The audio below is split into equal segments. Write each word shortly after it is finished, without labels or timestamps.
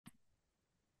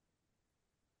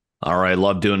All right,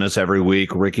 love doing this every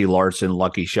week. Ricky Larson,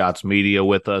 Lucky Shots Media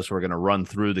with us. We're going to run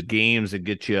through the games and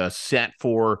get you set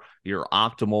for your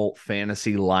optimal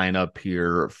fantasy lineup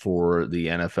here for the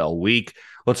NFL week.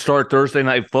 Let's start Thursday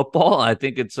Night Football. I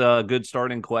think it's a good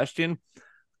starting question.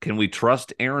 Can we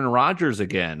trust Aaron Rodgers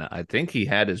again? I think he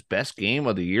had his best game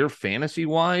of the year fantasy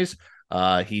wise.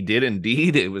 He did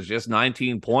indeed. It was just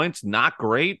 19 points. Not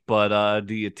great, but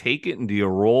do you take it and do you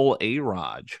roll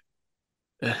A-Raj?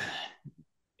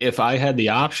 If I had the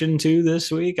option to this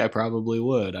week, I probably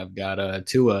would. I've got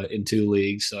Tua in two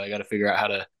leagues, so I got to figure out how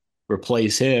to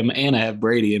replace him, and I have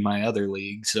Brady in my other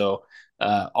league, so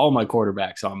all my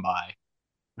quarterbacks on bye.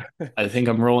 I think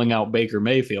I'm rolling out Baker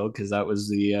Mayfield because that was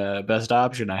the best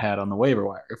option I had on the waiver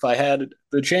wire. If I had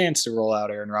the chance to roll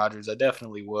out Aaron Rodgers, I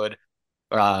definitely would.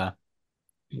 Uh,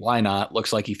 why not?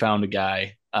 Looks like he found a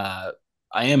guy. I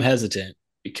am hesitant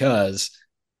because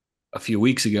a few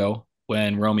weeks ago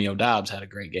when Romeo Dobbs had a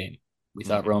great game, we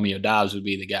thought Mhm. Romeo Dobbs would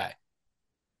be the guy.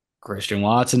 Christian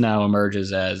Watson now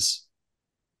emerges as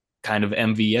kind of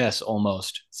MVS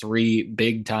almost, three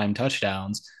big time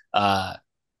touchdowns.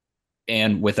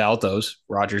 And without those,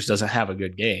 Rodgers doesn't have a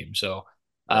good game. So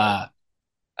Right. uh,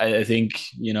 I think,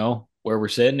 where we're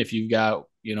sitting, if you've got,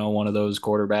 one of those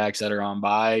quarterbacks that are on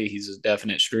bye, he's a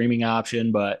definite streaming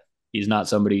option, but he's not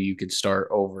somebody you could start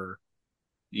over,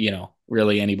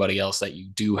 really anybody else that you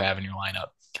do have in your lineup.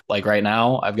 Like right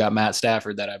now, I've got Matt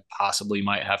Stafford that I possibly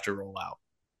might have to roll out.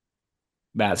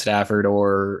 Matt Stafford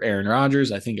or Aaron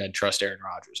Rodgers. I think I'd trust Aaron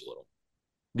Rodgers a little.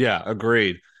 Yeah,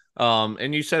 agreed.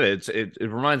 And you said it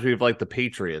reminds me of like the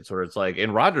Patriots, where it's like,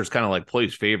 and Rodgers kind of like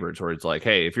plays favorites, where it's like,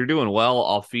 hey, if you're doing well,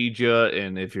 I'll feed you,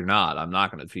 and if you're not, I'm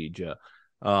not going to feed you.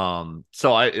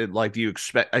 So like, do you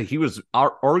expect? He was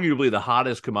arguably the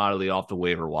hottest commodity off the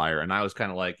waiver wire, and I was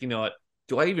kind of like, you know what?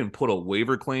 Do I even put a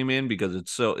waiver claim in because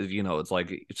it's so it's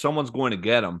like if someone's going to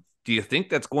get him. Do you think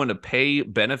that's going to pay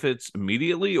benefits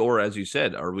immediately, or as you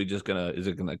said, are we just gonna? Is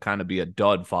it going to kind of be a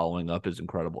dud following up his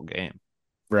incredible game?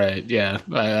 Right. Yeah.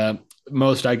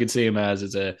 Most I could see him as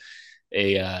is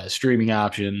a streaming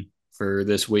option for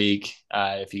this week.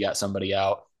 If you got somebody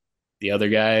out, the other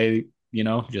guy,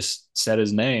 just said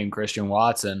his name, Christian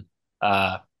Watson.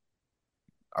 Uh,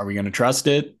 are we going to trust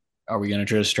it? Are we going to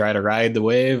just try to ride the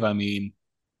wave? I mean,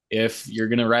 if you're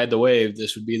going to ride the wave,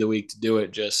 this would be the week to do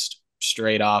it just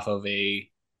straight off of a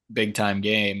big time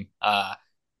game.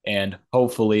 And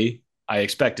hopefully, I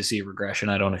expect to see regression.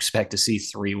 I don't expect to see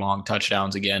three long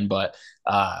touchdowns again, but,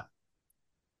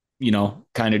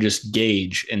 kind of just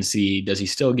gauge and see, does he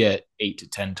still get 8 to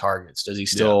 10 targets? Does he Yeah.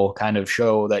 still kind of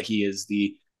show that he is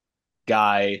the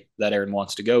guy that Aaron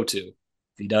wants to go to? If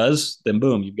he does, then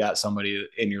boom, you've got somebody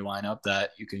in your lineup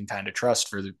that you can kind of trust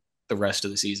for the rest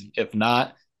of the season. If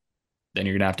not, then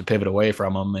you're gonna have to pivot away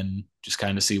from them and just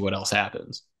kind of see what else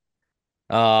happens.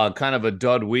 Kind of a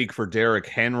dud week for Derrick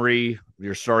Henry.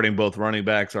 You're starting both running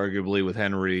backs, arguably with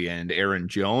Henry and Aaron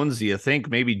Jones. Do you think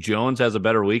maybe Jones has a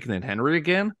better week than Henry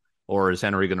again, or is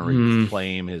Henry going to Hmm.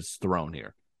 reclaim his throne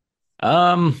here?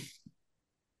 Um,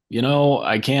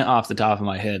 I can't off the top of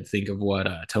my head think of what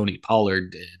Tony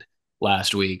Pollard did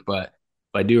last week, but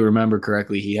if I do remember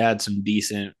correctly, he had some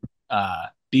decent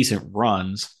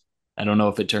runs. I don't know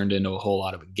if it turned into a whole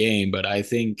lot of a game, but I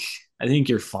think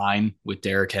you're fine with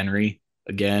Derrick Henry.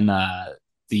 Again,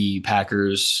 the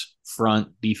Packers front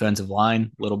defensive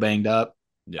line little banged up,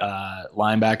 Yeah.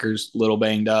 linebackers little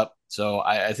banged up. So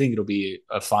I think it'll be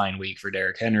a fine week for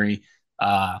Derrick Henry.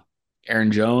 Uh,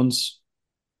 Aaron Jones,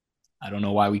 I don't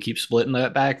know why we keep splitting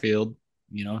that backfield.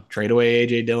 Trade away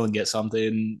AJ Dillon, get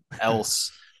something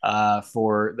else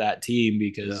for that team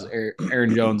because Yeah.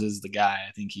 Aaron Jones is the guy.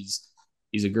 I think he's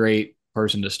a great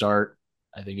person to start.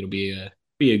 I think it'll be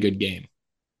a good game.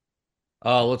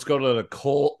 Let's go to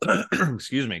the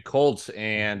excuse me, Colts,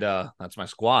 and that's my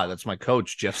squad. That's my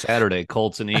coach, Jeff Saturday,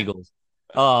 Colts and Eagles.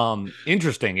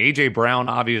 Interesting. AJ Brown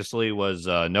obviously was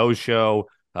no show.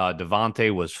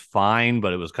 Devontae was fine,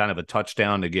 but it was kind of a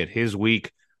touchdown to get his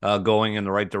week going in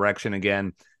the right direction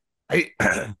again. I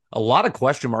a lot of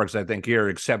question marks, I think, here,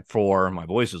 except for my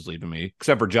voice is leaving me,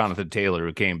 except for Jonathan Taylor,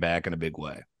 who came back in a big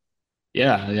way.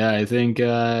 Yeah, I think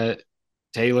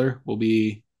Taylor will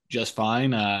be just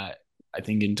fine. I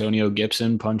think Antonio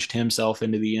Gibson punched himself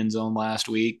into the end zone last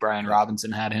week. Brian Yep.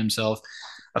 Robinson had himself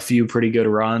a few pretty good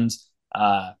runs.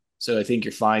 So I think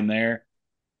you're fine there.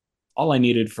 All I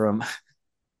needed from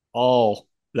all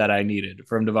that I needed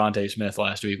from Devontae Smith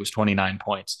last week was 29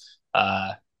 points.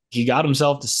 He got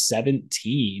himself to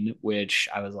 17, which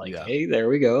I was like, Yeah. hey, there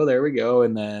we go, there we go.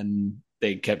 And then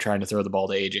they kept trying to throw the ball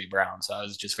to AJ Brown. So I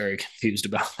was just very confused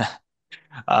about that.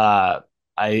 Uh,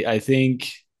 I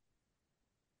think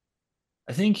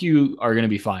I think you are going to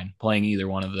be fine playing either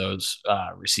one of those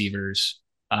receivers.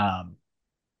 Um,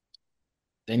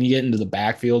 then you get into the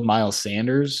backfield. Miles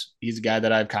Sanders, he's a guy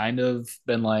that I've kind of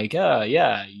been like,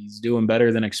 yeah, he's doing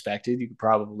better than expected. You could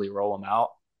probably roll him out.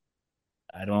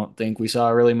 I don't think we saw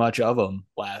really much of him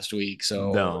last week.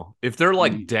 So, No, if they're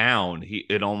like down,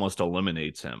 it almost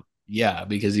eliminates him. yeah,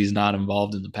 because he's not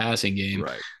involved in the passing game.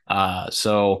 Right.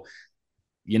 So,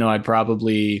 I'd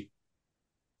probably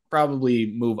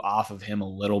move off of him a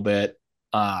little bit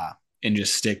and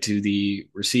just stick to the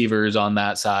receivers on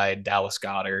that side, Dallas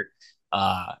Goddard,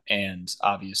 and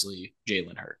obviously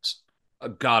Jalen Hurts.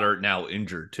 Goddard now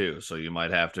injured too, so you might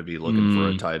have to be looking for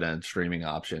a tight end streaming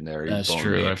option there. He's That's bone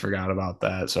true. me. I forgot about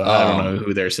that. So I don't know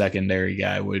who their secondary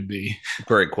guy would be.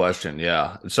 Great question.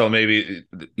 Yeah. So maybe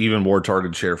even more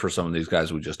target share for some of these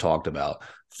guys we just talked about.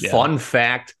 Yeah. Fun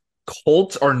fact,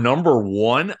 Colts are number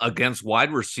 1 against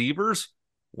wide receivers.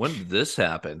 When did this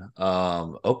happen?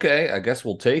 Okay, I guess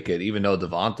we'll take it, even though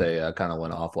Devontae kind of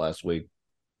went off last week.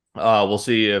 We'll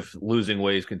see if losing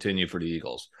ways continue for the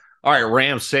Eagles. All right,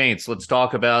 Rams Saints. Let's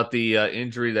talk about the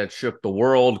injury that shook the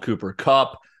world. Cooper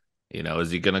Kupp.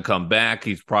 Is he going to come back?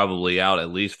 He's probably out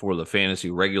at least for the fantasy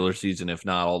regular season, if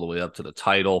not all the way up to the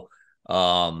title.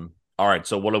 All right,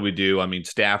 so what do we do? I mean,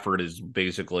 Stafford is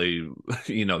basically,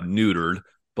 neutered,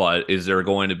 but is there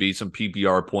going to be some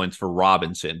PPR points for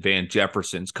Robinson? Van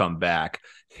Jefferson's come back,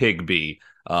 Higbee,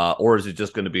 or is it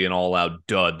just going to be an all-out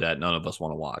dud that none of us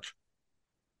want to watch?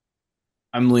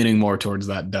 I'm leaning more towards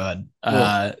that dud.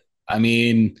 I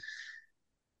mean,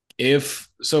 here's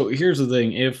the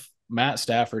thing. If Matt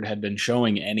Stafford had been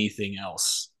showing anything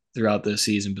else throughout this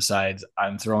season besides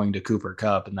I'm throwing to Cooper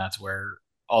Kupp and that's where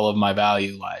all of my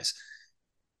value lies,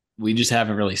 we just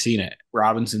haven't really seen it.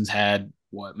 Robinson's had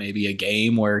maybe a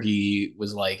game where he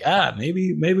was like,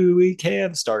 maybe we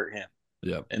can start him.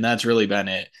 Yeah. And that's really been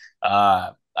it.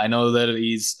 I know that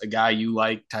he's a guy you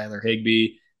like, Tyler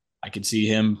Higbee. I could see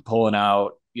him pulling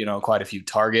out, quite a few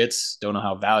targets. Don't know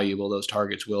how valuable those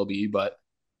targets will be, but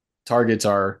targets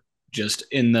are just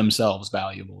in themselves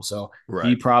valuable. So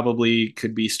He probably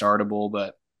could be startable,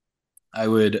 but I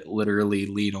would literally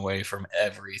lean away from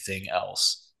everything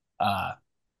else. I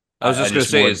was just going to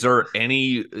say,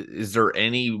 is there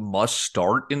any must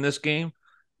start in this game?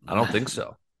 I don't think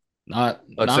so.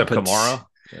 Except Kamara.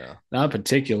 Yeah. Not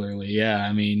particularly. Yeah.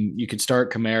 I mean, you could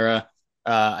start Kamara.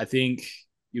 I think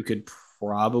you could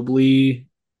probably,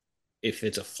 if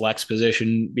it's a flex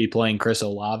position, be playing Chris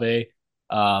Olave.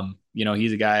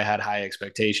 He's a guy I had high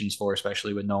expectations for,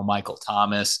 especially with no Michael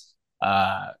Thomas.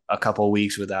 A couple of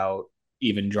weeks without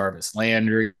even Jarvis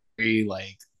Landry.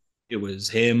 Like, it was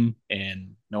him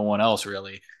and no one else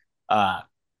really.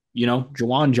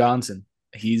 Juwan Johnson,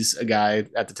 he's a guy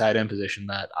at the tight end position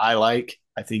that I like.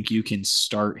 I think you can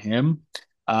start him,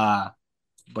 but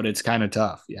it's kind of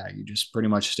tough. Yeah, you just pretty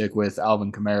much stick with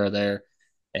Alvin Kamara there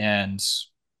and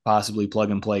possibly plug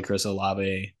and play Chris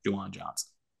Olave, Juwan Johnson.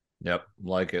 Yep,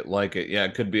 like it. Yeah,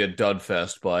 it could be a dud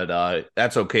fest, but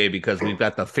that's okay because we've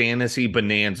got the fantasy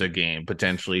bonanza game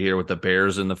potentially here with the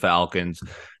Bears and the Falcons.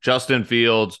 Justin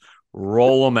Fields,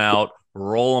 roll him out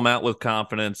with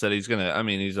confidence that he's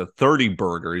a 30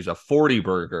 burger, he's a 40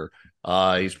 burger.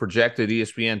 He's projected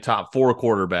ESPN top 4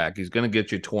 quarterback. He's going to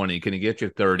get you 20. Can he get you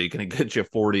 30? Can he get you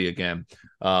 40 again?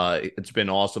 It's been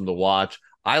awesome to watch.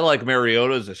 I like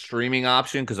Mariota as a streaming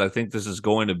option because I think this is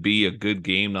going to be a good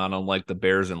game, not unlike the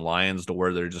Bears and Lions, to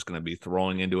where they're just going to be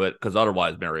throwing into it. Because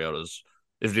otherwise,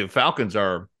 if the Falcons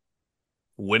are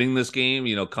winning this game,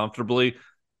 comfortably,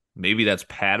 maybe that's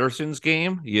Patterson's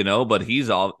game, but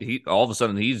all of a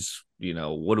sudden he's,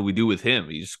 what do we do with him?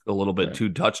 He's a little bit too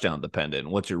touchdown dependent.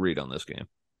 What's your read on this game?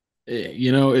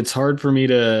 It's hard for me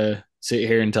to sit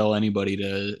here and tell anybody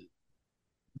to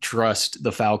trust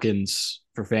the Falcons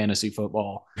for fantasy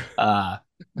football. I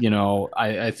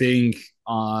think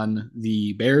on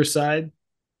the Bears side,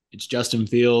 it's Justin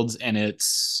Fields and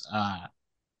it's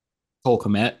Cole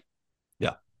Kmet.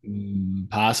 Yeah.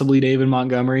 Possibly David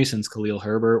Montgomery since Khalil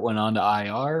Herbert went on to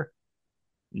IR.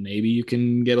 Maybe you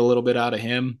can get a little bit out of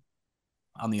him.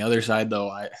 On the other side,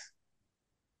 though,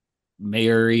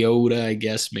 Mariota, I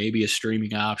guess, maybe a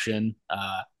streaming option.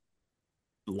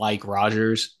 Like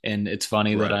Rodgers, and it's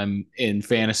funny that I'm in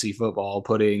fantasy football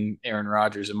putting Aaron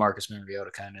Rodgers and Marcus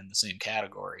Mariota kind of in the same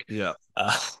category. Yeah,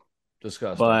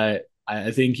 disgusting. But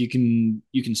I think you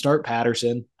can start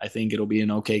Patterson. I think it'll be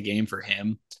an okay game for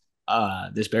him.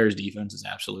 This Bears defense is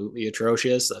absolutely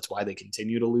atrocious. That's why they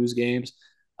continue to lose games.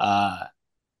 Other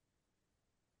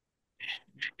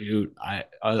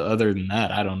than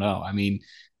that, I don't know. I mean,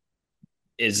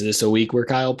 is this a week where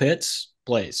Kyle Pitts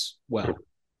plays well?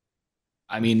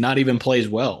 I mean, not even plays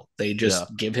well. They Yeah.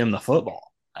 just give him the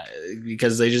football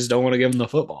because they just don't want to give him the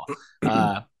football.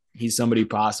 He's somebody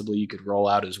possibly you could roll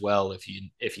out as well if you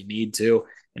need to,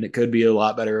 and it could be a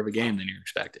lot better of a game than you're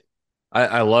expecting.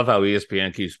 I love how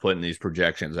ESPN keeps putting these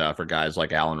projections out for guys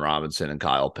like Allen Robinson and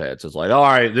Kyle Pitts. It's like, all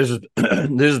right, this is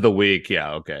this is the week.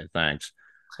 Yeah, okay, thanks.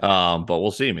 But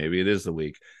we'll see. Maybe it is the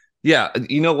week. Yeah,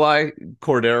 you know why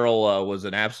Cordero was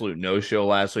an absolute no-show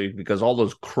last week? Because all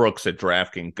those crooks at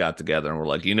DraftKings got together and were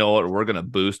like, you know what, we're gonna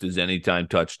boost his anytime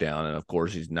touchdown, and of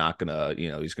course he's not gonna,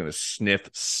 he's gonna sniff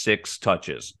 6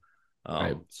 touches.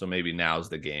 Right. So maybe now's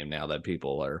the game. Now that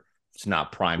people are, it's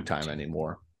not prime time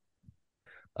anymore.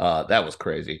 That was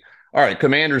crazy. All right,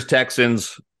 Commanders,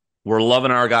 Texans. We're loving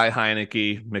our guy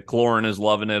Heineke. McLaurin is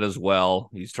loving it as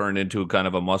well. He's turned into kind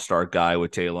of a must-start guy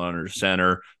with Taylor under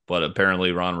center, but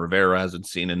apparently Ron Rivera hasn't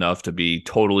seen enough to be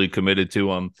totally committed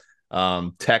to him.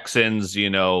 Texans,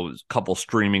 a couple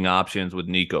streaming options with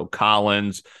Nico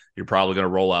Collins. You're probably going to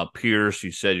roll out Pierce.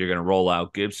 You said you're going to roll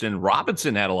out Gibson.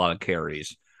 Robinson had a lot of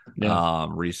carries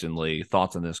recently.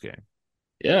 Thoughts on this game?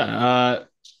 Yeah.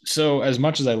 So as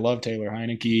much as I love Taylor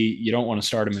Heineke, you don't want to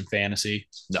start him in fantasy.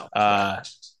 No.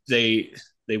 They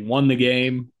won the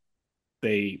game.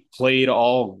 They played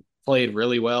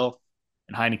really well,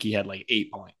 and Heineke had like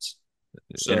 8 points.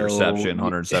 Interception,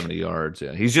 170 yards.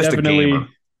 Yeah, he's just a definitely gamer.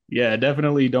 Yeah,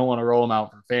 definitely don't want to roll him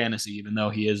out for fantasy, even though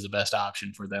he is the best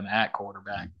option for them at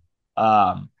quarterback.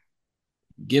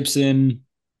 Gibson,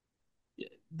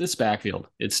 this backfield,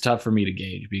 it's tough for me to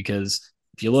gauge because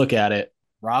if you look at it,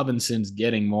 Robinson's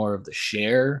getting more of the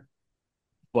share,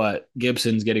 but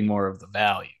Gibson's getting more of the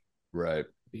value. Right.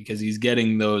 Because he's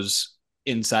getting those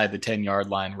inside the 10-yard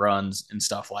line runs and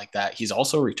stuff like that. He's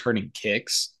also returning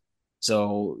kicks.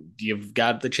 So you've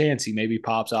got the chance he maybe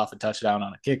pops off a touchdown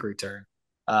on a kick return.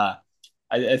 I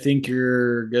think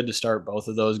you're good to start both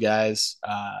of those guys,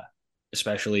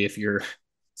 especially if you're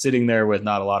sitting there with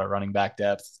not a lot of running back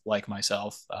depth like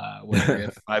myself. Where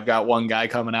if I've got one guy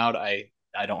coming out, I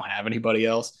don't have anybody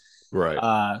else.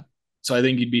 Right. So I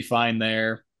think you'd be fine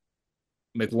there.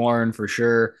 McLaurin for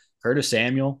sure. Curtis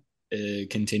Samuel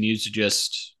continues to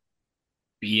just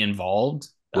be involved.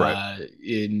 Right.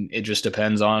 It just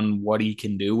depends on what he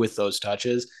can do with those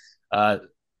touches.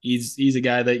 He's a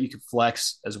guy that you could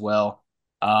flex as well.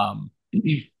 And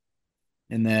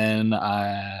then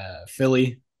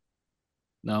Philly.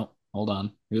 No, hold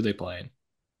on. Who are they playing?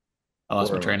 I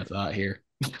lost my train of thought here.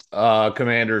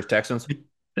 Commanders, Texans.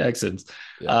 Texans.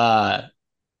 Yeah.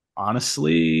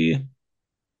 Honestly,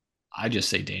 I just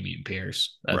say Dameon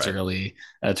Pierce. That's really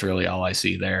all I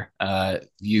see there.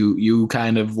 You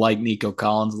kind of like Nico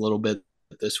Collins a little bit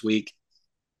this week,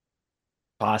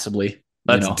 possibly.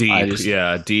 That's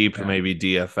deep. Deep. Yeah. Maybe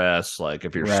DFS. Like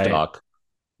if you're stuck.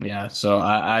 Yeah. So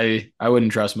I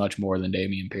wouldn't trust much more than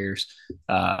Dameon Pierce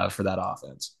for that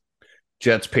offense.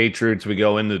 Jets, Patriots, we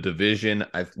go in the division.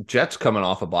 Jets coming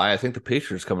off a bye. I think the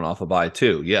Patriots coming off a bye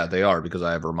too. Yeah, they are because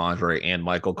I have Ramondre and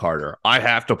Michael Carter. I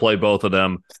have to play both of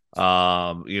them.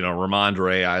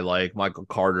 Ramondre I like. Michael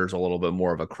Carter's a little bit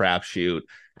more of a crapshoot.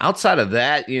 Outside of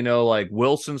that, like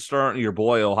Wilson starting, your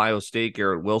boy Ohio State,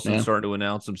 Garrett Wilson starting to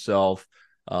announce himself.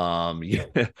 You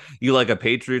like a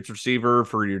Patriots receiver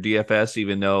for your DFS,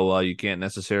 even though you can't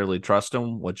necessarily trust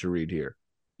him. What's your read here?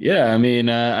 Yeah, I mean,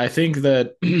 I think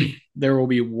that there will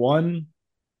be one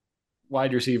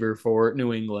wide receiver for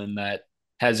New England that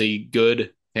has a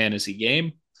good fantasy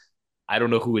game. I don't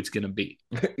know who it's going to be.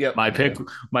 Yep. My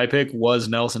pick was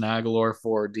Nelson Agholor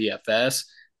for DFS,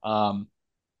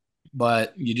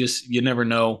 but you never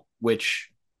know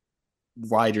which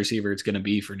wide receiver it's going to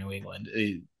be for New England.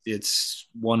 It's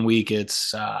 1 week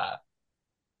it's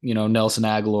Nelson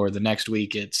Agholor. The next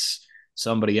week it's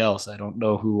somebody else. I don't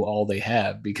know who all they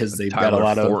have because they've got a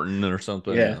lot of Thornton or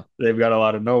something. Yeah, they've got a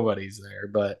lot of nobodies there.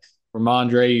 But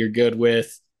Ramondre, you're good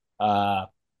with.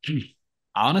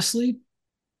 Honestly,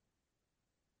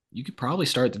 you could probably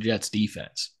start the Jets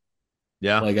defense.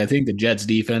 Yeah. Like I think the Jets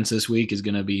defense this week is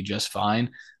going to be just fine.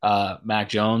 Mac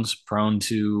Jones prone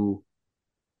to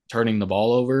turning the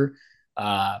ball over.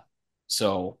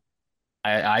 So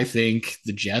I think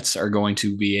the Jets are going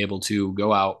to be able to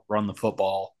go out, run the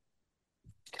football.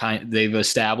 They've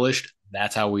established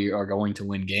that's how we are going to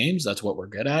win games. That's what we're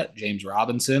good at. James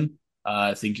Robinson,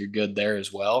 I think you're good there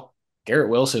as well. Garrett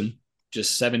Wilson,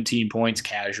 just 17 points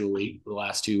casually the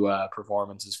last 2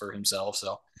 performances for himself.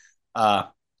 So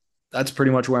that's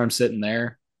pretty much where I'm sitting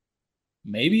there.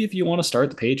 Maybe if you want to start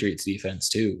the Patriots defense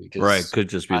too, because could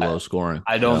just be low scoring.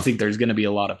 I don't think there's going to be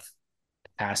a lot of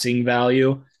passing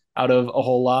value out of a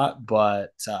whole lot,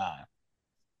 but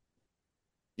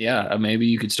Yeah, maybe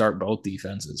you could start both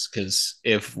defenses because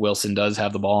if Wilson does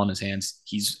have the ball in his hands,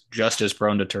 he's just as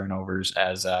prone to turnovers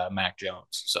as Mac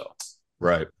Jones. So,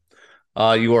 Right.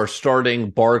 You are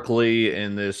starting Barkley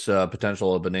in this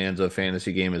potential bonanza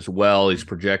fantasy game as well. He's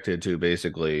projected to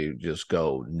basically just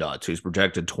go nuts. He's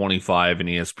projected 25 in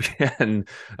ESPN.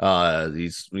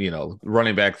 He's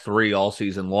running back 3 all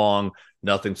season long.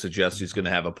 Nothing suggests he's going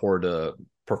to have a poor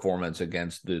performance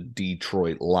against the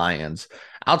Detroit Lions.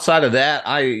 Outside of that,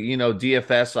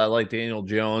 DFS. I like Daniel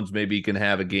Jones. Maybe he can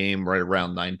have a game right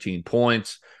around 19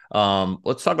 points.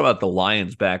 Let's talk about the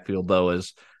Lions backfield though.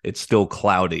 As it's still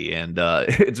cloudy and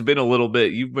it's been a little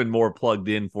bit, you've been more plugged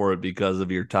in for it because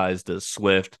of your ties to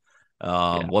Swift.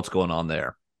 yeah. What's going on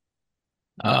there?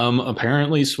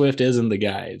 Apparently Swift isn't the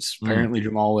guy. It's Mm, apparently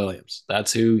Jamal Williams.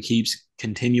 That's who keeps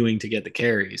continuing to get the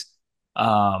carries.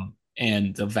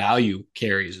 And the value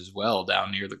carries as well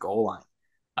down near the goal line.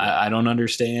 yeah. I don't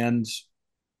understand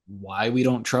why we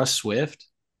don't trust Swift.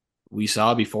 We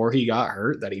saw before he got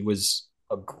hurt that he was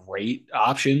a great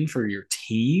option for your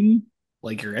team,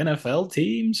 like your NFL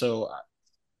team. So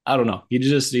I don't know.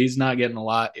 He's not getting a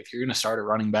lot. If you're going to start a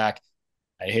running back,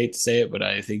 I hate to say it, but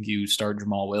I think you start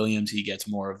Jamal Williams. He gets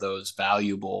more of those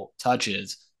valuable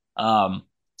touches.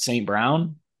 St.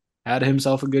 Brown had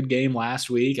himself a good game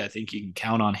last week. I think you can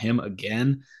count on him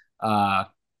again. Other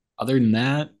than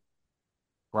that,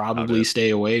 probably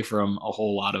stay away from a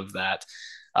whole lot of that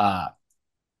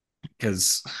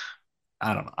because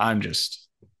I don't know.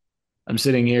 I'm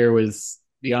sitting here with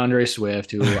DeAndre Swift,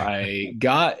 who I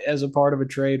got as a part of a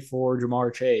trade for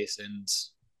Jamar Chase, and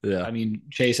Yeah. I mean,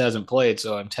 Chase hasn't played,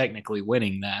 so I'm technically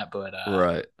winning that, but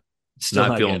Right. still Not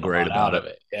not feeling getting a great lot out about of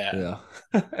it. it. Yeah.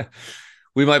 Yeah.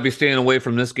 We might be staying away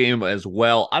from this game as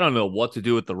well. I don't know what to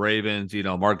do with the Ravens.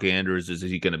 Mark Andrews, is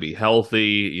he going to be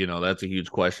healthy? That's a huge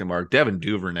question mark. Devin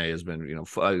Duvernay has been,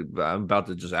 I'm about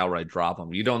to just outright drop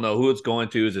him. You don't know who it's going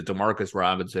to. Is it Demarcus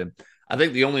Robinson? I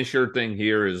think the only sure thing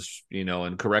here is,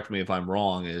 and correct me if I'm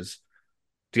wrong, is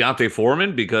Deontay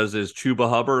Foreman, because is Chuba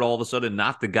Hubbard all of a sudden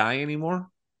not the guy anymore?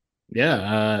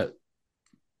 Yeah.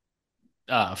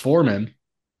 Foreman,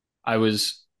 I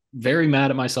was very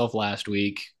mad at myself last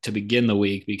week to begin the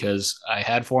week because I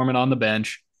had Foreman on the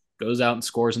bench, goes out and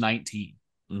scores 19.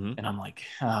 Mm-hmm. And I'm like,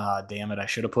 damn it, I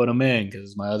should have put him in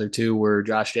because my other two were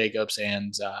Josh Jacobs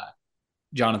and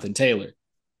Jonathan Taylor.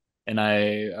 And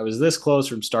I was this close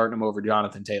from starting him over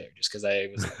Jonathan Taylor just because I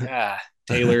was like,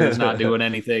 Taylor is not doing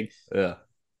anything. Yeah.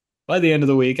 By the end of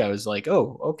the week, I was like,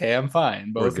 oh, okay, I'm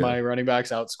fine. We're Both good. my running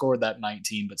backs outscored that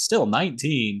 19, but still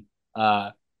 19.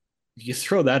 You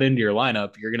throw that into your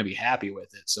lineup, you're going to be happy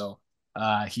with it. So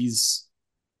he's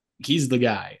the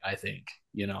guy, I think.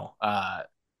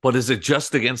 But is it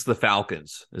just against the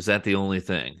Falcons? Is that the only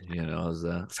thing? Is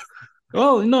that?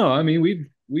 Well, no, I mean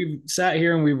we've sat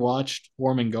here and we've watched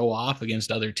Foreman go off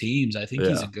against other teams. I think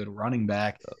he's a good running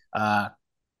back.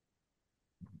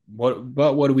 What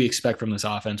do we expect from this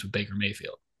offense with Baker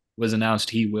Mayfield? Was announced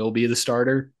he will be the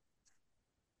starter.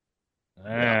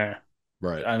 Yeah.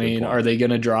 Right. I mean, are they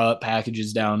going to draw up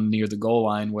packages down near the goal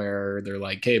line where they're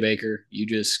like, "Hey, Baker, you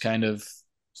just kind of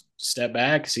step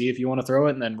back, see if you want to throw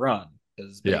it, and then run,"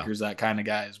 because Baker's that kind of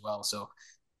guy as well. So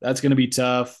that's going to be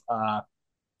tough.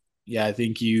 Yeah, I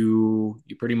think you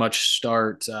pretty much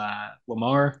start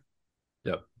Lamar.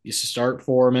 Yep. You start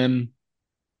Foreman.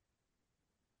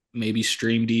 Maybe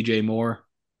stream DJ Moore.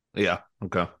 Yeah.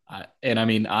 Okay. And I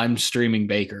mean, I'm streaming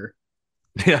Baker.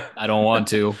 Yeah. I don't want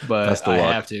to, but I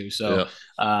have to. So,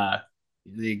 yeah.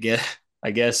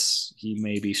 I guess he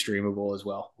may be streamable as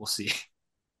well. We'll see.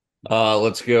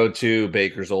 Let's go to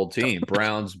Baker's old team,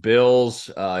 Browns,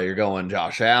 Bills. You're going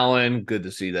Josh Allen. Good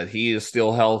to see that he is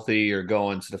still healthy. You're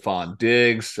going Stephon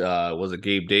Diggs. Was it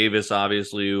Gabe Davis?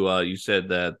 Obviously, you said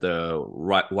that the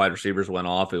wide receivers went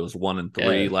off. It was 1 and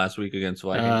 3 last week against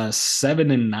Vikings. 7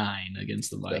 and 9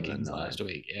 against the Vikings last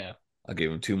week. Yeah. I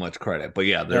gave him too much credit, but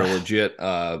yeah, they're legit.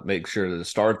 Make sure to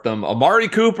start them. Amari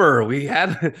Cooper,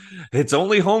 it's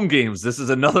only home games. This is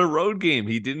another road game.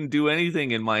 He didn't do anything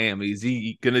in Miami. Is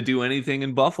he going to do anything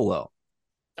in Buffalo?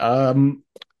 So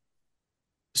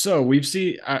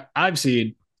I've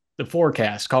seen the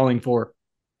forecast calling for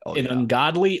an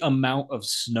ungodly amount of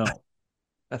snow.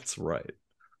 That's right.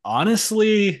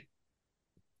 Honestly,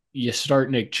 you start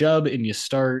Nick Chubb and you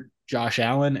start Josh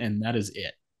Allen, and that is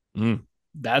it.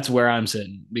 That's where I'm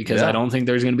sitting because I don't think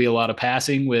there's going to be a lot of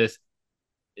passing with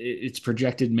it's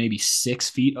projected maybe 6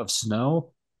 feet of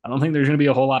snow. I don't think there's going to be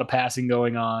a whole lot of passing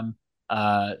going on.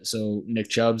 So Nick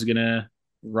Chubb's going to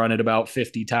run it about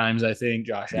 50 times, I think.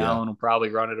 Josh Allen will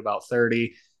probably run it about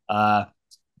 30.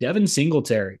 Devin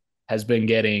Singletary has been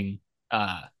getting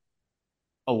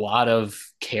a lot of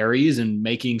carries and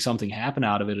making something happen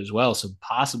out of it as well. So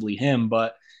possibly him.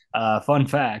 But fun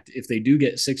fact, if they do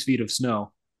get 6 feet of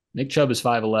snow, Nick Chubb is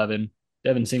 5'11".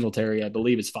 Devin Singletary, I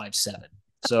believe, is 5'7".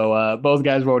 So both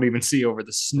guys won't even see over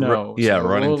the snow. Yeah, So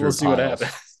running we'll through see what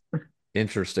happens. piles.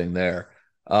 Interesting there.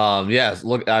 Yes,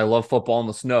 look, I love football in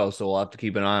the snow, so we'll have to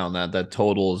keep an eye on that. That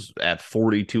total is at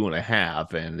 42 and a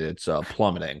half, and it's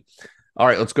plummeting. All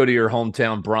right, let's go to your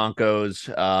hometown Broncos.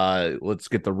 Let's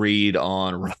get the read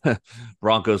on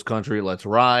Broncos country. Let's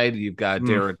ride. You've got Mm.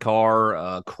 Derek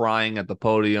Carr crying at the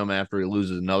podium after he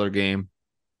loses another game.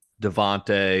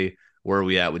 Devontae, where are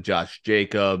we at with Josh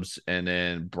Jacobs? And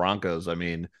then Broncos, I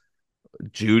mean,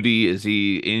 Judy, is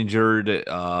he injured?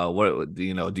 What do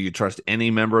you trust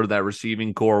any member of that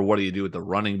receiving core? What do you do with the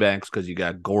running backs? Because you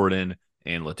got Gordon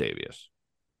and Latavius.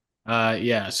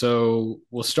 Yeah, so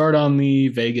we'll start on the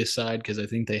Vegas side because I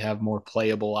think they have more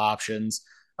playable options.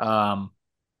 Um,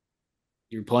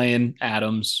 you're playing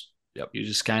Adams. Yep. You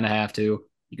just kind of have to.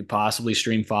 You could possibly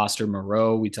stream Foster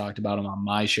Moreau. We talked about him on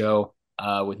my show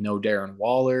with no Darren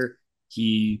Waller.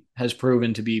 He has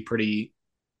proven to be pretty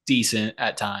decent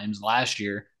at times. Last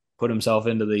year, put himself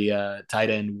into the tight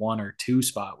end 1 or 2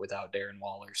 spot without Darren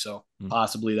Waller. So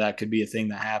possibly that could be a thing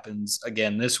that happens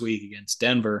again this week against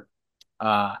Denver.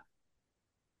 Uh,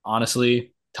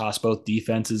 Honestly, toss both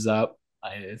defenses up.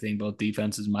 I think both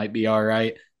defenses might be all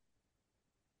right.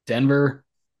 Denver,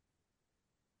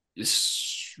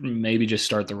 maybe just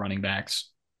start the running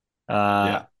backs. Uh,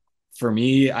 Yeah. for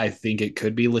me, I think it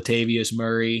could be Latavius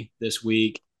Murray this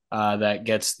week that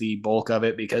gets the bulk of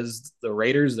it because the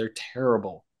Raiders, they're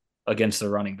terrible against the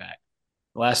running back.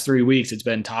 The last 3 weeks, it's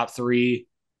been top 3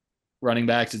 running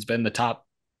backs. It's been the top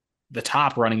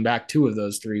running back 2 of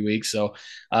those 3 weeks. So,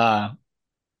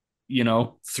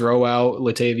 throw out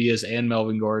Latavius and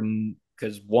Melvin Gordon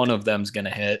because one of them's going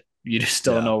to hit. You just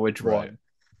don't know which right.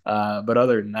 one. But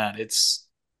other than that, it's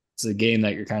a game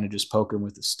that you're kind of just poking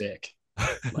with a stick.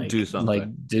 Do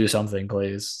something. Do something,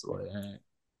 please.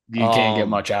 You can't get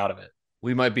much out of it.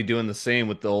 We might be doing the same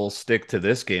with the whole stick to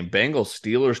this game. Bengals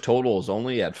Steelers total is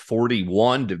only at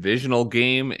 41, divisional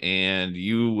game, and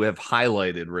you have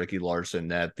highlighted, Ricky Larson,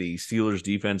 that the Steelers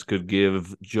defense could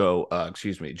give Joe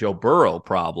Burrow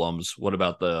problems. What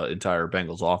about the entire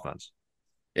Bengals offense?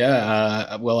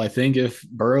 Yeah, well, I think if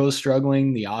Burrow is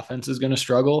struggling, the offense is going to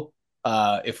struggle.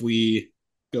 If we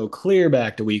go clear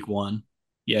back to week 1,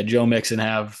 yeah, Joe Mixon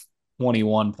have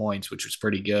 21 points, which was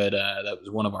pretty good. That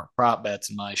was one of our prop bets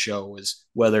in my show was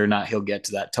whether or not he'll get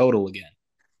to that total again.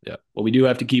 Yeah. What we do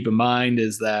have to keep in mind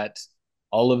is that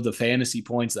all of the fantasy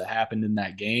points that happened in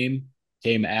that game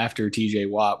came after TJ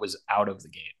Watt was out of the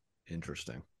game.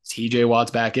 Interesting. TJ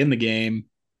Watt's back in the game,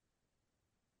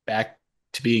 back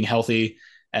to being healthy.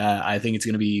 I think it's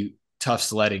going to be tough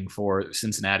sledding for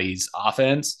Cincinnati's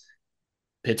offense.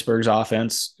 Pittsburgh's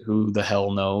offense, who the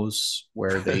hell knows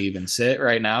where they even sit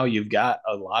right now? You've got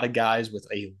a lot of guys with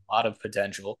a lot of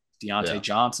potential. Deontay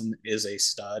Johnson is a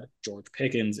stud. George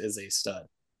Pickens is a stud.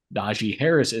 Najee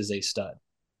Harris is a stud.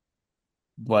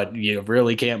 But you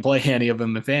really can't play any of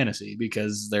them in fantasy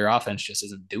because their offense just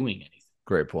isn't doing anything.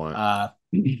 Great point.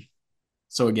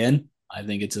 So again, I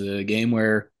think it's a game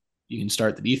where you can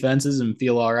start the defenses and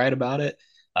feel all right about it.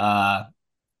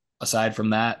 Aside from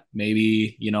that,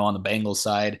 maybe, on the Bengals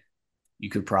side,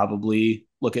 you could probably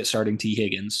look at starting T.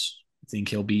 Higgins. I think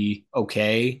he'll be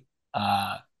okay.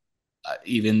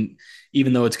 Even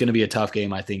though it's going to be a tough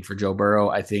game, I think, for Joe Burrow,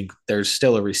 I think there's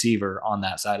still a receiver on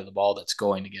that side of the ball that's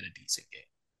going to get a decent game.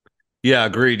 Yeah,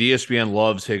 agreed. ESPN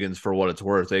loves Higgins for what it's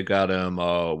worth. They got him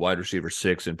wide receiver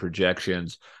 6 in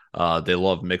projections. They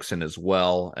love Mixon as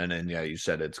well. And then, yeah, you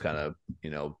said it's kind of,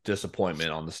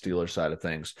 disappointment on the Steelers side of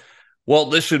things. Well,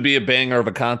 this should be a banger of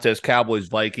a contest. Cowboys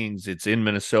Vikings. It's in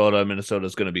Minnesota.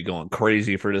 Minnesota's going to be going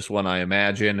crazy for this one, I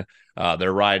imagine.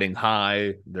 They're riding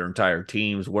high. Their entire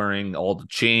team's wearing all the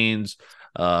chains.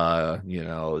 So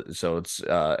it's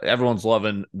everyone's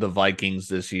loving the Vikings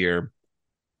this year.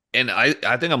 And I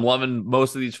think I'm loving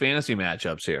most of these fantasy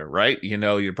matchups here, right?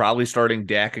 You're probably starting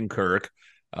Dak and Kirk.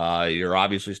 You're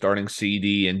obviously starting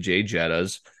CD and Jay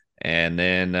Jettas. And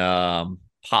then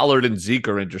Pollard and Zeke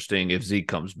are interesting if Zeke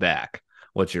comes back.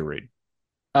 What's your read?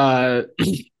 I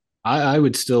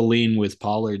would still lean with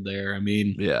Pollard there. I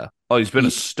mean, yeah. Oh, he's been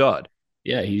a stud.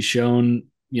 Yeah, he's shown,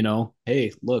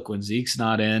 hey, look, when Zeke's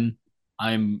not in,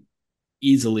 I'm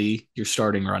easily your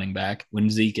starting running back. When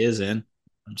Zeke is in,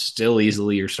 I'm still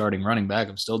easily your starting running back.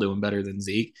 I'm still doing better than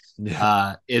Zeke.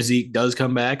 Yeah. If Zeke does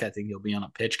come back, I think he'll be on a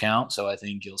pitch count. So I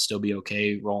think you'll still be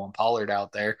okay rolling Pollard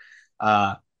out there.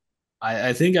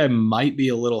 I think I might be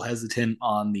a little hesitant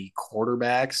on the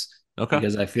quarterbacks. Okay.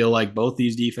 because I feel like both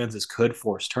these defenses could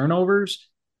force turnovers.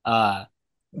 Uh,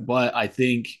 but I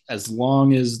think as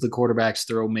long as the quarterbacks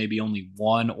throw maybe only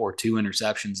one or two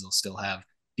interceptions, they'll still have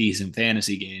decent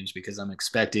fantasy games because I'm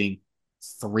expecting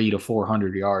 300 to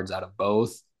 400 yards out of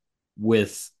both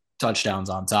with touchdowns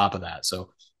on top of that.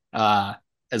 So uh,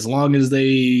 as long as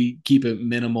they keep it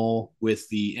minimal with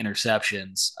the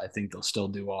interceptions, I think they'll still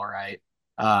do all right.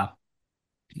 Uh,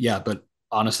 yeah, but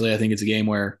honestly, I think it's a game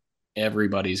where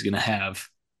everybody's going to have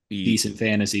decent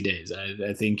fantasy days.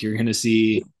 I think you're going to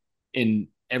see in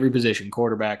every position,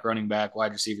 quarterback, running back,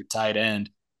 wide receiver, tight end,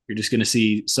 you're just going to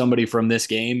see somebody from this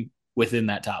game within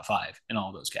that top five in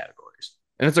all those categories.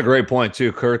 And it's a great point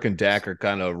too. Kirk and Dak are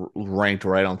kind of ranked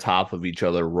right on top of each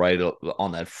other, right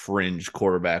on that fringe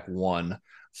quarterback one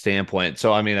standpoint.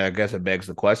 So I mean, I guess it begs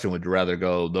the question: would you rather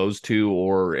go those two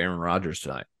or Aaron Rodgers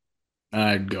tonight?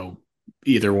 I'd go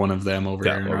either one of them over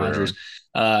Yeah, Aaron over Rodgers.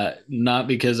 Not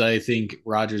because I think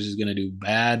Rodgers is going to do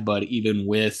bad, but even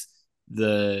with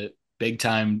the big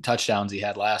time touchdowns he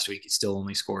had last week, he still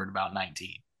only scored about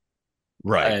 19.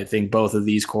 Right. I think both of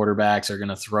these quarterbacks are going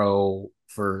to throw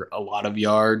for a lot of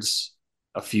yards,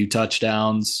 a few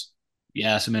touchdowns.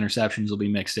 Yeah, some interceptions will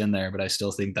be mixed in there, but I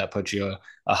still think that puts you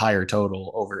a higher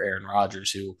total over Aaron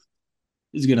Rodgers, who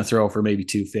is going to throw for maybe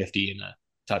 250 and a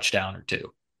touchdown or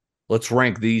two. Let's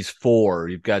rank these four.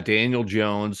 You've got Daniel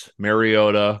Jones,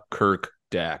 Mariota, Kirk,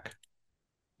 Dak.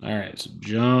 All right, so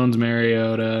Jones,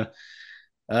 Mariota,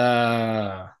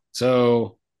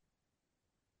 so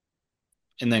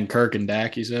and then Kirk and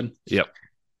Dak. You said Yep.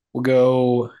 we'll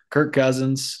go Kirk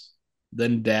Cousins,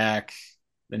 then Dak,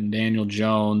 then Daniel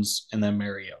Jones, and then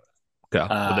Mariota. Okay.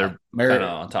 So they're kind of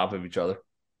on top of each other.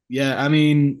 Yeah, I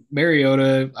mean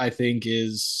Mariota, I think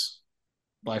is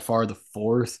by far the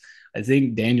fourth. I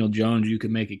think Daniel Jones, you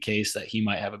could make a case that he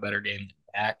might have a better game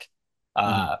than Dak.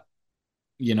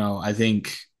 Mm-hmm. I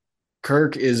think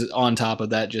Kirk is on top of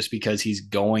that just because he's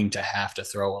going to have to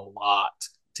throw a lot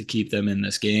to keep them in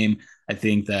this game. I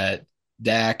think that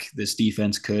Dak, this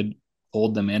defense could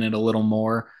hold them in it a little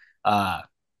more.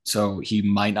 So he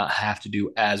might not have to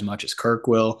do as much as Kirk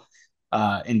will.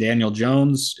 And Daniel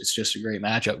Jones, it's just a great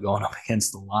matchup going up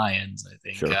against the Lions. I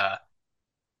think, Sure.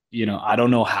 I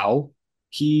don't know how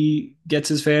he gets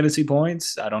his fantasy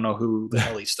points. I don't know who the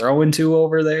hell he's throwing to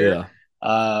over there.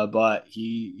 Yeah. But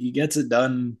he gets it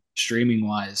done streaming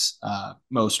wise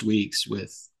most weeks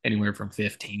with anywhere from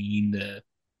 15 to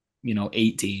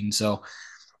 18. So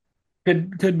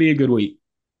could be a good week.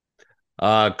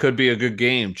 Could be a good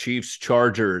game. Chiefs,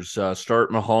 Chargers.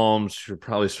 Start Mahomes. You're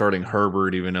probably starting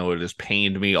Herbert, even though it has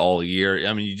pained me all year.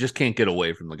 I mean, you just can't get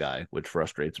away from the guy, which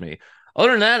frustrates me.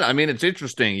 Other than that, I mean, it's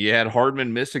interesting. You had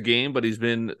Hardman miss a game, but he's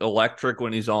been electric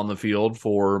when he's on the field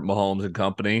for Mahomes and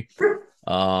company.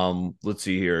 Let's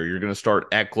see here. You're going to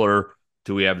start Eckler.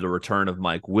 Do we have the return of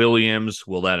Mike Williams?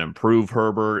 Will that improve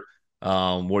Herbert?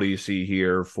 What do you see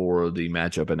here for the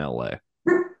matchup in LA?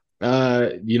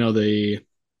 The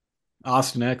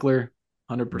Austin Eckler,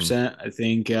 Mm. 100%. I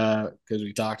think because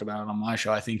we talked about it on my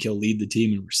show, I think he'll lead the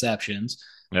team in receptions.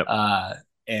 Yep.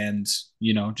 And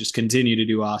just continue to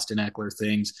do Austin Eckler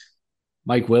things.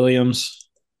 Mike Williams,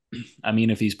 I mean,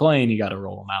 if he's playing, you got to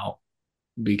roll him out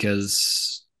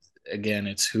because again,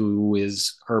 it's who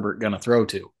is Herbert going to throw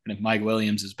to. And if Mike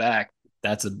Williams is back,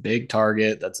 that's a big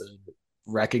target. That's a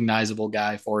recognizable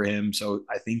guy for him. So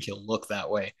I think he'll look that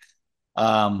way.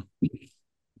 I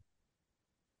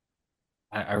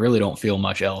really don't feel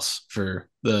much else for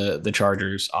the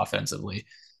Chargers offensively.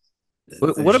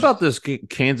 What about this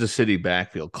Kansas City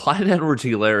backfield? Clyde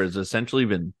Edwards-Helaire has essentially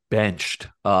been benched.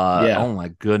 Yeah. Oh my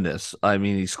goodness. I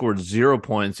mean, he scored 0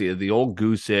 points. He had the old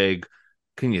goose egg.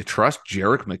 Can you trust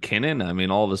Jerick McKinnon? I mean,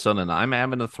 all of a sudden I'm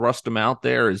having to thrust him out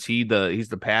there. He's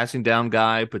the passing down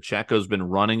guy. Pacheco's been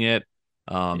running it.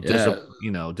 Yeah.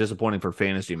 Disappointing for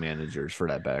fantasy managers for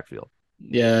that backfield.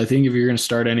 Yeah, I think if you're going to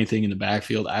start anything in the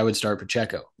backfield, I would start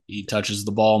Pacheco. He touches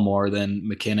the ball more than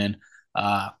McKinnon.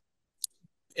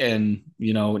 And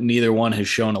neither one has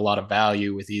shown a lot of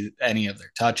value with any of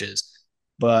their touches.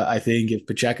 But I think if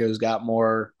Pacheco's got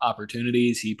more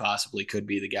opportunities, he possibly could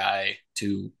be the guy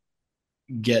to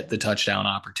get the touchdown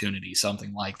opportunity,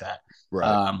 something like that.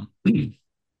 Right.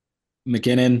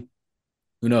 McKinnon,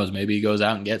 who knows? Maybe he goes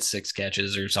out and gets 6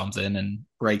 catches or something and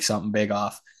breaks something big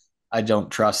off. I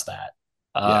don't trust that.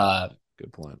 Yeah,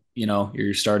 good point.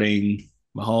 You're starting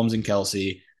Mahomes and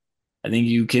Kelsey. I think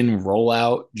you can roll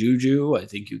out Juju. I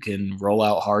think you can roll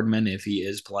out Hardman if he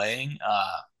is playing.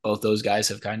 Both those guys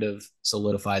have kind of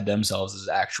solidified themselves as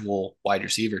actual wide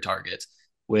receiver targets,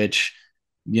 which,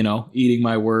 eating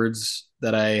my words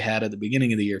that I had at the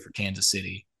beginning of the year for Kansas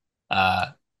City,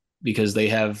 because they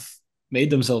have made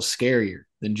themselves scarier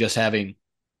than just having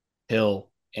Hill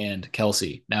and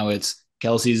Kelsey. Now it's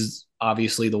Kelsey's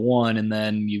obviously the one, and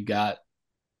then you've got,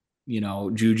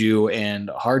 Juju and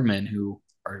Hardman who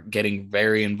are getting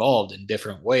very involved in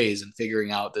different ways and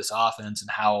figuring out this offense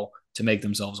and how to make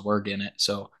themselves work in it.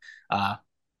 So,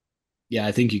 yeah,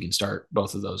 I think you can start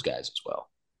both of those guys as well.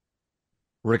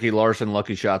 Ricky Larson,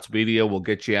 Lucky Shots Media will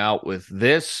get you out with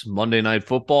this Monday Night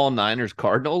Football, Niners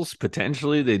Cardinals.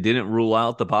 Potentially, they didn't rule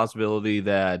out the possibility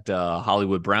that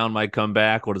Hollywood Brown might come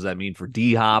back. What does that mean for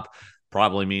D Hop?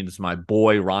 Probably means my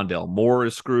boy Rondale Moore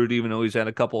is screwed, even though he's had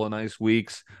a couple of nice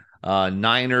weeks.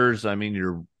 Niners, I mean,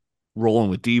 you're rolling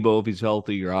with Debo if he's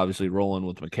healthy. You're obviously rolling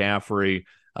with McCaffrey.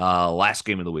 Last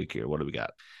game of the week here. What do we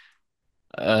got?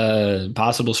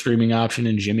 Possible streaming option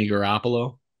in Jimmy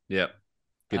Garoppolo. Yep.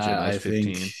 Get you a nice I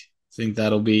 15. think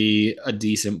that'll be a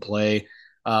decent play.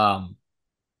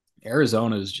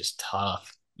 Arizona is just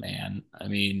tough, man. I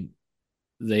mean,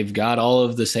 they've got all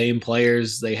of the same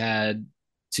players they had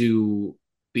to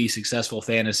be successful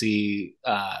fantasy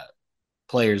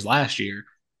players last year.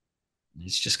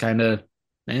 It's just kind of,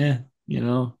 Kyler,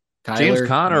 James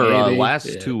Conner, last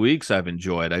yeah. 2 weeks I've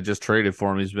enjoyed. I just traded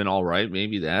for him. He's been all right.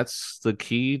 Maybe that's the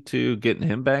key to getting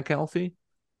him back healthy.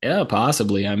 Yeah,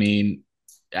 possibly. I mean,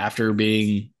 after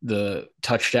being the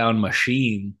touchdown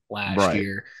machine last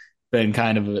year, been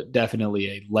kind of definitely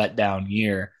a letdown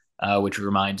year, which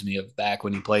reminds me of back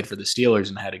when he played for the Steelers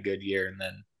and had a good year, and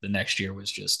then the next year was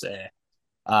just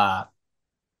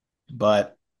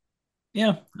but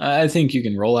yeah, I think you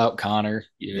can roll out Connor.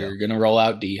 You're going to roll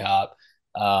out D Hop.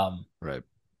 Right.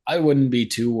 I wouldn't be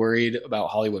too worried about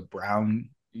Hollywood Brown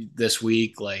this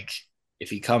week. Like, if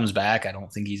he comes back, I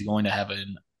don't think he's going to have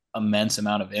an immense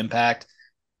amount of impact.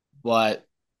 But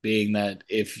being that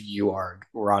if you are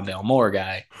a Rondale Moore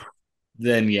guy,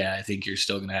 then yeah, I think you're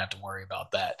still going to have to worry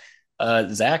about that.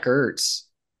 Zach Ertz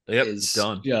is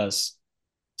done. just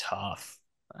tough.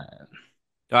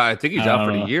 I think he's out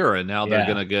for the know. year, and now they're Yeah.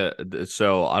 going to get –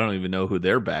 so I don't even know who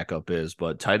their backup is,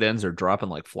 but tight ends are dropping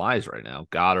like flies right now.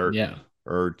 Goddard, Yeah.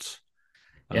 Ertz.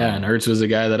 Yeah, and Ertz was a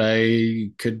guy that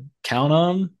I could count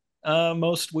on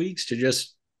most weeks to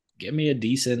just give me a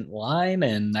decent line,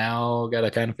 and now got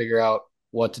to kind of figure out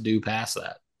what to do past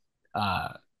that.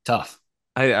 Tough.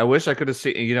 I wish I could have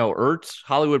seen, Ertz,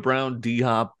 Hollywood Brown, D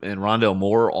Hop, and Rondale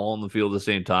Moore all on the field at the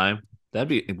same time. That'd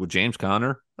be with James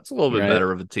Conner. That's a little bit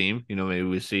better of a team. Maybe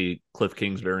we see Cliff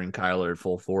Kingsbury and Kyler at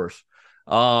full force.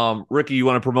 Ricky, you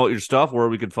want to promote your stuff, where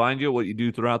we can find you, what you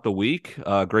do throughout the week?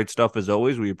 Great stuff as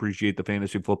always. We appreciate the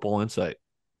fantasy football insight.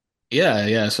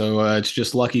 Yeah. So it's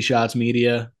just Lucky Shots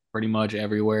Media, pretty much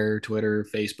everywhere: Twitter,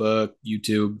 Facebook,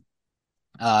 YouTube.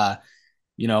 Uh,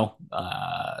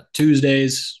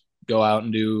 Tuesdays go out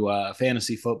and do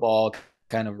fantasy football,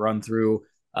 kind of run through,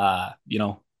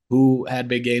 who had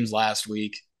big games last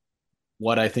week,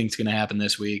 what I think is going to happen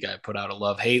this week. I put out a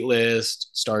love-hate list,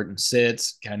 start and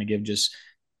sits, kind of give just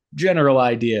general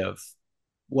idea of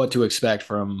what to expect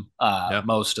from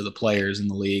most of the players in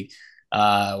the league.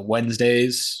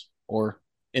 Wednesdays, or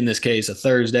in this case, a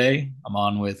Thursday, I'm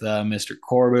on with Mr.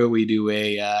 Corbett. We do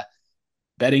a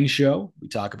betting show. We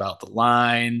talk about the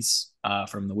lines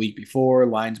from the week before,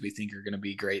 lines we think are going to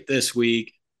be great this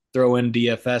week. Throw in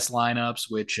DFS lineups,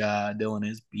 which Dylan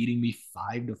is beating me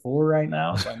 5-4 right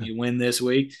now, so I need to win this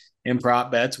week. And prop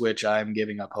bets, which I'm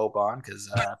giving up hope on because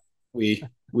we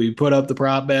put up the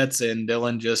prop bets, and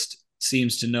Dylan just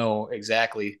seems to know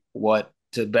exactly what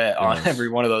to bet on every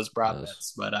one of those prop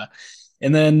bets. But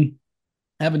and then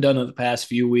I haven't done it the past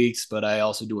few weeks, but I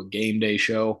also do a game day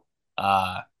show.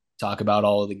 Talk about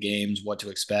all of the games, what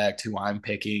to expect, who I'm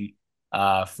picking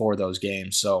for those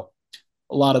games. So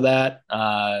a lot of that,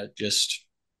 just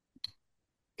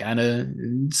kind of,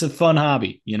 it's a fun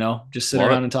hobby, just sit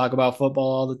around and talk about football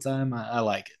all the time. I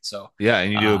like it. So yeah,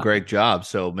 and you do a great job.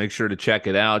 So make sure to check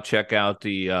it out. Check out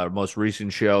the most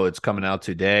recent show. It's coming out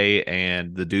today,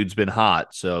 and the dude's been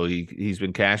hot. So he's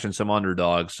been cashing some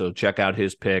underdogs. So check out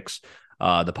his picks.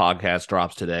 The podcast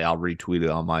drops today. I'll retweet it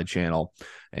on my channel.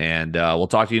 And we'll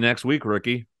talk to you next week,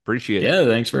 Ricky. Appreciate it. Yeah,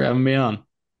 thanks for having me on.